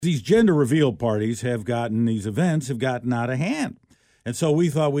These gender reveal parties these events have gotten out of hand. And so we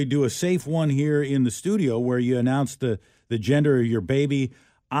thought we'd do a safe one here in the studio where you announce the gender of your baby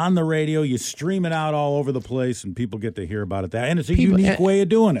on the radio. You stream it out all over the place, and people get to hear about it. And it's a unique way of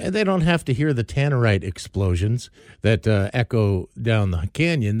doing it. They don't have to hear the tannerite explosions that echo down the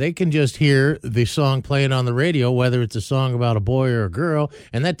canyon. They can just hear the song playing on the radio, whether it's a song about a boy or a girl,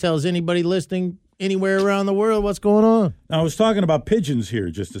 and that tells anybody listening anywhere around the world what's going on. Now, I was talking about pigeons here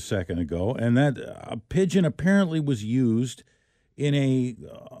just a second ago, and that a pigeon apparently was used in a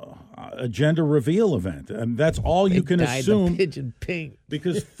gender reveal event, and that's all you can assume. The pigeon pink,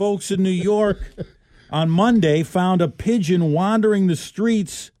 because folks in New York on Monday found a pigeon wandering the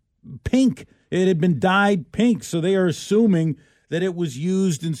streets pink. It had been dyed pink, so they are assuming that it was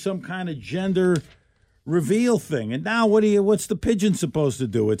used in some kind of gender reveal thing. And now, what's the pigeon supposed to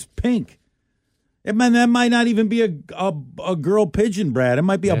do? It's pink. That might not even be a girl pigeon, Brad. It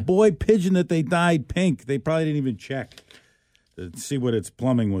might be a boy pigeon that they dyed pink. They probably didn't even check to see what its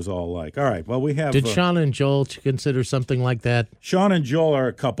plumbing was all like. All right, well, we have... Did Shauna and Joel consider something like that? Shauna and Joel are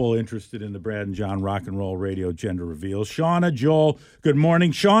a couple interested in the Brad and John Rock and Roll Radio Gender Reveal. Shauna, Joel, good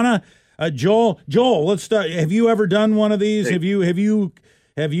morning. Shauna, Joel, let's start. Have you ever done one of these? Hey.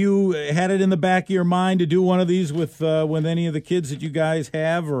 Have you had it in the back of your mind to do one of these with any of the kids that you guys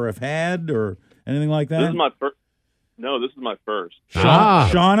have or have had or anything like that? This is my first. No, this is my first.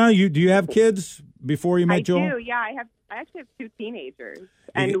 Shauna, do you have kids before you met Joel? I do, yeah. I actually have 2 teenagers,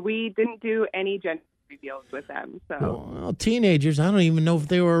 and we didn't do any gender reveals with them. So, well, teenagers, I don't even know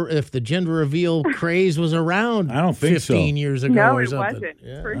if the gender reveal craze was around. I don't think 15 years ago. No, or it something. wasn't.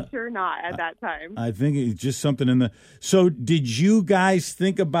 Yeah. For sure not at that time. I think it's just something in the. So, did you guys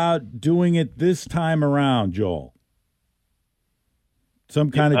think about doing it this time around, Joel?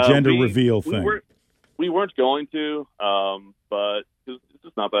 Some kind of gender reveal thing. We weren't going to, but it's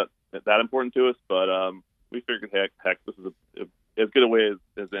just not that important to us. But we figured, heck, this is as good a way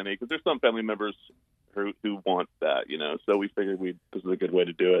as any, because there's some family members who want that, So we figured this is a good way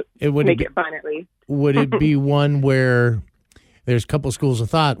to do it. Make it fun, at least. Would it be one where there's a couple schools of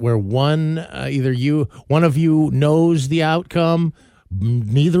thought where one of you knows the outcome,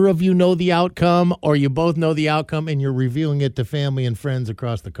 neither of you know the outcome, or you both know the outcome and you're revealing it to family and friends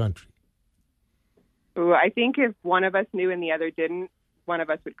across the country? Ooh, I think if one of us knew and the other didn't, one of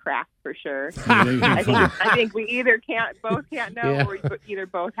us would crack for sure. I think we both can't know, or either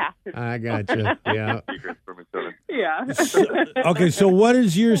both have to know. I gotcha. Yeah. Yeah. Okay, so what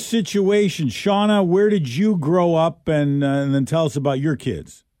is your situation? Shauna, where did you grow up, and then tell us about your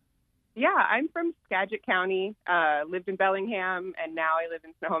kids? Yeah, I'm from Skagit County, lived in Bellingham, and now I live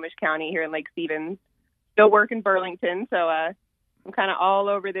in Snohomish County here in Lake Stevens. Still work in Burlington, so I'm kind of all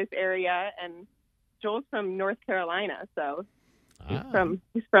over this area, and Joel's from North Carolina, so...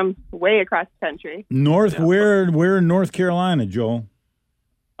 He's from way across the country. Where in North Carolina, Joel?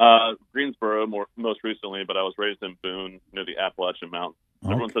 Greensboro, most recently, but I was raised in Boone near the Appalachian Mountains.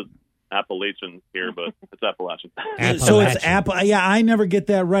 Okay. Everyone says Appalachian here, but it's Appalachian. So it's Yeah, I never get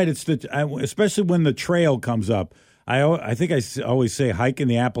that right. It's especially when the trail comes up. I think I always say hiking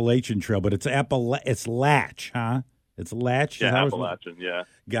the Appalachian Trail, but it's Latch, huh? It's Latch. Yeah, Appalachian. Yeah,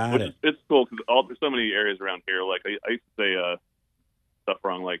 got it. It's cool because there's so many areas around here. Like I used to say. Stuff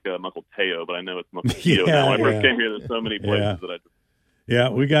wrong like Mukilteo, but I know it's Mukilteo now. When I first came here, there's so many places that I just... Yeah,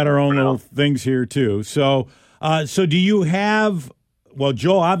 we got our own little things here, too. So do you have... Well,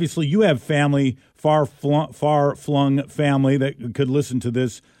 Joel, obviously you have family, far-flung family that could listen to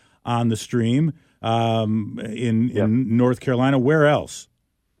this on the stream in North Carolina. Where else?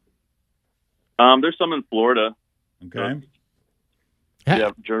 There's some in Florida. Okay. Yeah,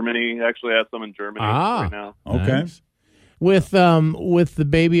 Germany. Actually, I have some in Germany right now. Okay. Nice. With the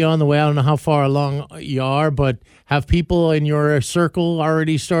baby on the way, I don't know how far along you are, but have people in your circle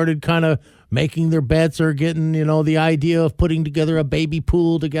already started kind of making their bets or getting, the idea of putting together a baby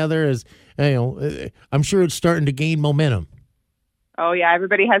pool together? As I'm sure it's starting to gain momentum. Oh yeah,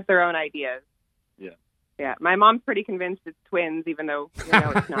 everybody has their own ideas. Yeah, my mom's pretty convinced it's twins, even though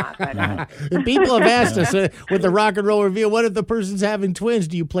it's not. But, people have asked us with the rock and roll reveal, what if the person's having twins?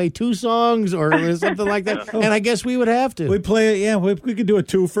 Do you play 2 songs or something like that? And I guess we would have to. We play it. Yeah, we could do a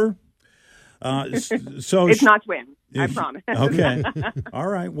twofer. So it's not twins. I promise. Okay. All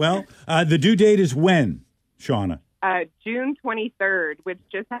right. Well, the due date is when, Shauna? June 23rd, which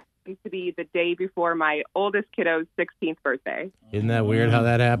just happens to be the day before my oldest kiddo's 16th birthday. Isn't that weird how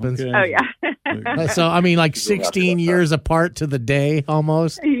that happens? Okay. Oh, yeah. So, I mean, like 16 years apart to the day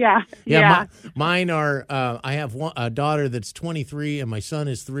almost? Yeah. Mine are, I have a daughter that's 23 and my son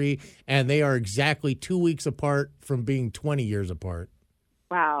is 3, and they are exactly 2 weeks apart from being 20 years apart.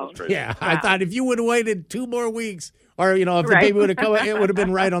 Wow. That's crazy. Yeah, Wow. I thought if you would have waited 2 more weeks, or if the Right. baby would have come, it would have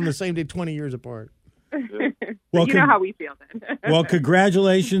been right on the same day, 20 years apart. Well, You know how we feel then. Well,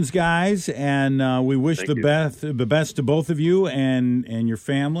 congratulations, guys, and we wish Thank the you. best to both of you and your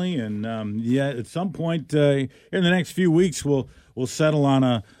family. And at some point in the next few weeks, we'll settle on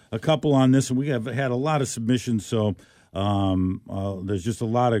a couple on this. And we have had a lot of submissions, so there's just a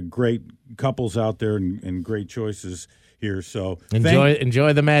lot of great couples out there and great choices here. So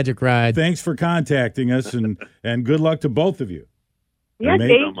Enjoy the magic ride. thanks for contacting us, and good luck to both of you. Yeah, And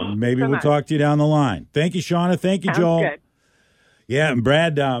maybe thank you maybe so we'll much. talk to you down the line. Thank you, Shauna. Thank you, Sounds Joel. good. Yeah, and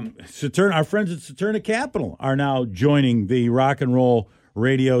Brad, Saturn, our friends at Saturna Capital are now joining the Rock and Roll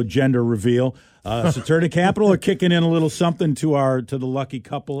Radio gender reveal. Saturna Capital are kicking in a little something to the lucky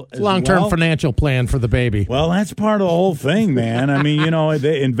couple as Long-term well. financial plan for the baby. Well, that's part of the whole thing, man. I mean,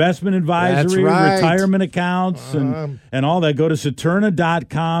 the investment advisory, That's right. retirement accounts, and all that. Go to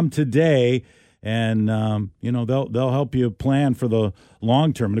Saturna.com today, and they'll help you plan for the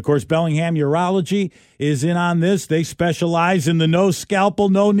long term. And of course, Bellingham Urology is in on this. They specialize in the no scalpel,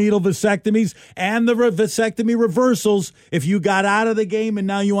 no needle vasectomies and the vasectomy reversals. If you got out of the game and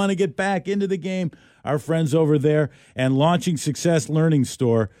now you want to get back into the game, our friends over there and Launching Success Learning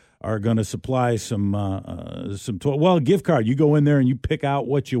Store are going to supply some gift card. You go in there and you pick out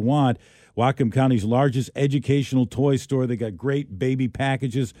what you want. Whatcom County's largest educational toy store. They got great baby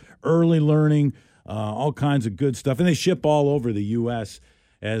packages, early learning, all kinds of good stuff. And they ship all over the U.S.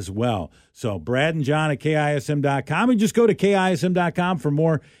 as well. So Brad and John at KISM.com. And just go to KISM.com for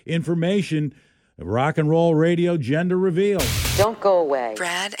more information. Rock and Roll Radio Gender Reveal. Don't go away.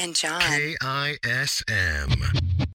 Brad and John. KISM.